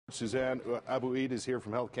Suzanne Abouid is here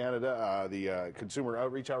from Health Canada, the Consumer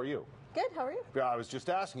Outreach. How are you? Good, how are you? I was just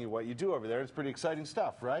asking you what you do over there. It's pretty exciting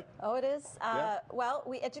stuff, right? Oh, it is. Yeah. Well,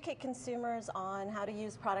 we educate consumers on how to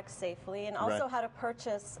use products safely and also how to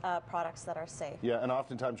purchase products that are safe. Yeah, and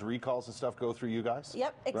oftentimes recalls and stuff go through you guys?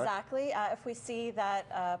 Yep, exactly. Right? If we see that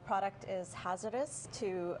a product is hazardous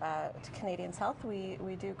to Canadians' health,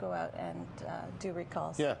 we do go out and do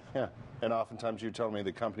recalls. Yeah. And oftentimes you're telling me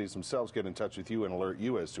the companies themselves get in touch with you and alert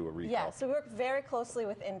you as to a recall. Yeah, so we work very closely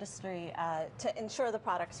with industry to ensure the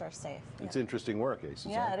products are safe. It's interesting work, eh,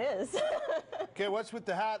 Suzanne? Yeah, it is. Okay, what's with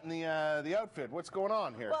the hat and the outfit? What's going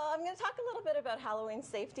on here? Well, I'm going to talk a little bit about Halloween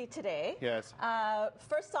safety today. Yes.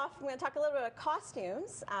 First off, I'm going to talk a little bit about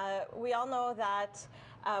costumes. We all know that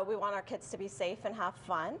we want our kids to be safe and have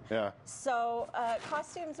fun. Yeah. So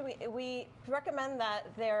costumes, we recommend that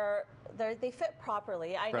they fit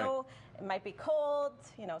properly. I know it might be cold,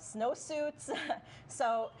 snowsuits,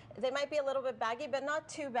 so they might be a little bit baggy, but not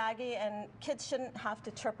too baggy, and kids shouldn't have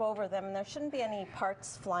to trip over them, and there shouldn't be any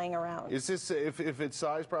parts flying around. Is this, if it's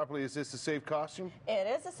sized properly, is this a safe costume? It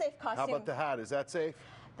is a safe costume. How about the hat? Is that safe?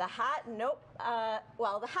 The hat, nope.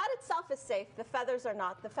 Well, the hat itself is safe. The feathers are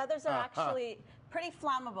not. The feathers are actually pretty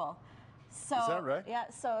flammable. So, is that right? Yeah,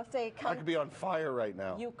 so if they come... I could be on fire right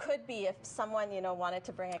now. You could be if someone, wanted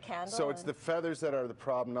to bring a candle. So it's the feathers that are the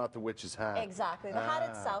problem, not the witch's hat. Exactly. The hat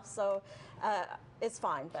itself, is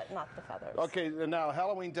fine, but not the feathers. Okay, now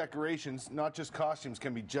Halloween decorations, not just costumes,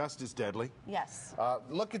 can be just as deadly. Yes.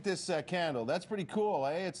 Look at this candle. That's pretty cool,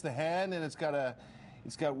 eh? It's the hand, and it's got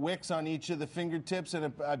wicks on each of the fingertips,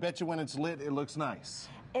 and I bet you when it's lit, it looks nice.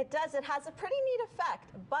 It does. It has a pretty neat effect,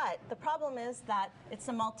 but the problem is that it's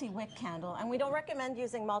a multi-wick candle, and we don't recommend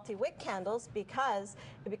using multi-wick candles because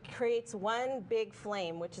it creates one big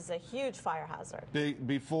flame, which is a huge fire hazard.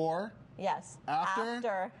 Before? Yes.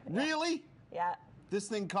 After? Really? Yeah. This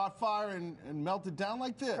thing caught fire and melted down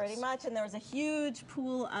like this? Pretty much, and there was a huge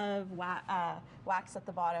pool of wax at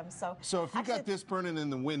the bottom. So if you got this burning in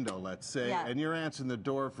the window, let's say, and you're answering the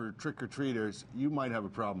door for trick-or-treaters, you might have a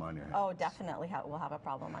problem on your hands. Oh, definitely we'll have a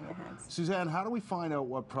problem on your hands. Suzanne, how do we find out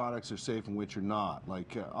what products are safe and which are not?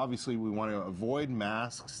 Like, obviously, we want to avoid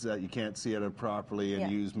masks that you can't see out of properly and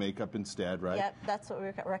use makeup instead, right? Yep, that's what we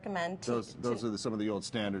recommend. Those are some of the old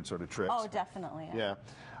standard sort of tricks. Oh, definitely. Yeah.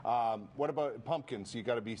 What about pumpkins? You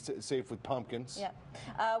got to be safe with pumpkins. Yeah.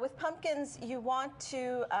 With pumpkins, you want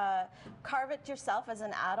to carve it yourself as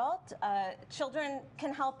an adult. Children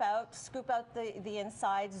can help out, scoop out the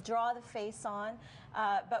insides, draw the face on,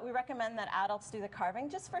 but we recommend that adults do the carving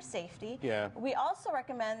just for safety. Yeah. We also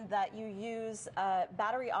recommend that you use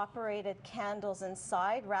battery-operated candles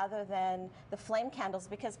inside rather than the flame candles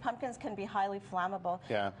because pumpkins can be highly flammable.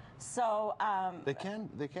 Yeah. So they can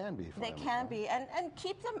be flammable. They can be, and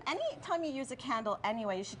keep them. Anytime you use a candle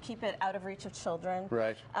anyway, you should keep it out of reach of children.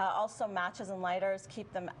 Right. Also, matches and lighters,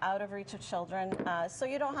 keep them out of reach of children, so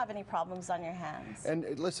you don't have any problems on your hands.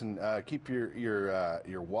 And listen, keep your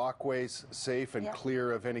walkways safe and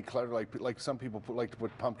clear of any clutter. Like some people like to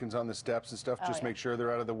put pumpkins on the steps and stuff. Just make sure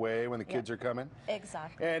they're out of the way when the kids are coming.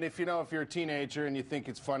 Exactly. And if you're a teenager and you think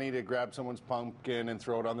it's funny to grab someone's pumpkin and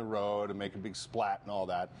throw it on the road and make a big splat and all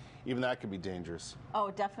that, even that could be dangerous.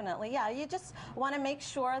 Oh, definitely. Yeah, you just want to make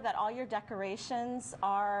sure that all your decorations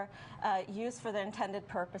are used for their intended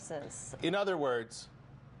purposes. In other words,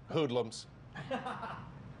 hoodlums,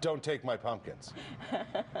 don't take my pumpkins.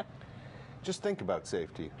 Just think about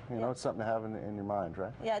safety. It's something to have in your mind,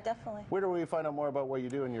 right? Yeah, definitely. Where do we find out more about what you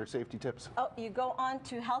do and your safety tips? Oh, you go on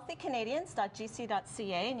to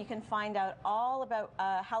healthycanadians.gc.ca and you can find out all about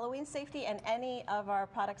Halloween safety and any of our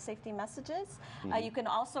product safety messages. You can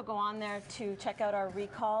also go on there to check out our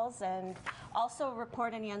recalls and also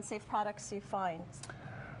report any unsafe products you find.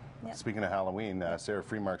 Yep. Speaking of Halloween, Sarah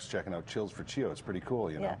Freemark's checking out Chills for Chio. It's pretty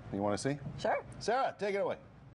cool, you know. Yeah. You want to see? Sure. Sarah, take it away.